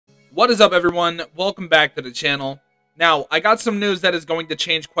What is up, everyone? Welcome back to the channel. Now, I got some news that is going to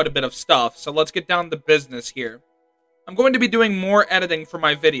change quite a bit of stuff, so let's get down to business here. I'm going to be doing more editing for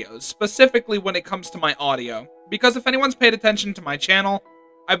my videos, specifically when it comes to my audio, because if anyone's paid attention to my channel,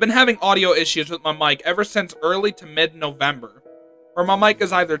 I've been having audio issues with my mic ever since early to mid-November, where my mic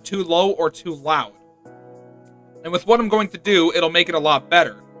is either too low or too loud. And with what I'm going to do, it'll make it a lot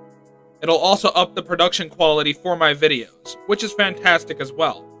better. It'll also up the production quality for my videos, which is fantastic as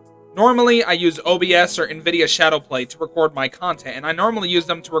well. Normally, I use OBS or NVIDIA Shadowplay to record my content, and I normally use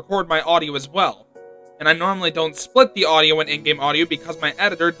them to record my audio as well. And I normally don't split the audio and in-game audio because my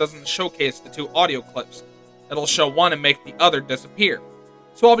editor doesn't showcase the two audio clips. It'll show one and make the other disappear.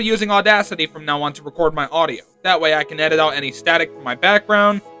 So I'll be using Audacity from now on to record my audio. That way I can edit out any static from my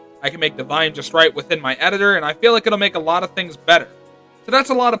background, I can make the volume just right within my editor, and I feel like it'll make a lot of things better. So that's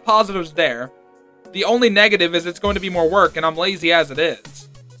a lot of positives there. The only negative is it's going to be more work, and I'm lazy as it is.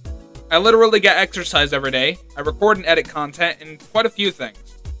 I literally get exercise every day, I record and edit content, and quite a few things.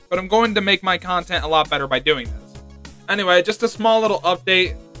 But I'm going to make my content a lot better by doing this. Anyway, just a small little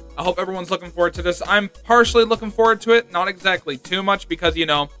update. I hope everyone's looking forward to this. I'm partially looking forward to it, not exactly too much, because, you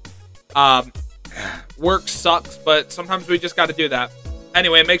know, work sucks, but sometimes we just gotta do that.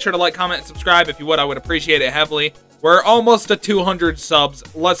 Anyway, make sure to like, comment, and subscribe if you would. I would appreciate it heavily. We're almost to 200 subs.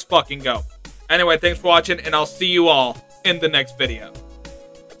 Let's fucking go. Anyway, thanks for watching, and I'll see you all in the next video.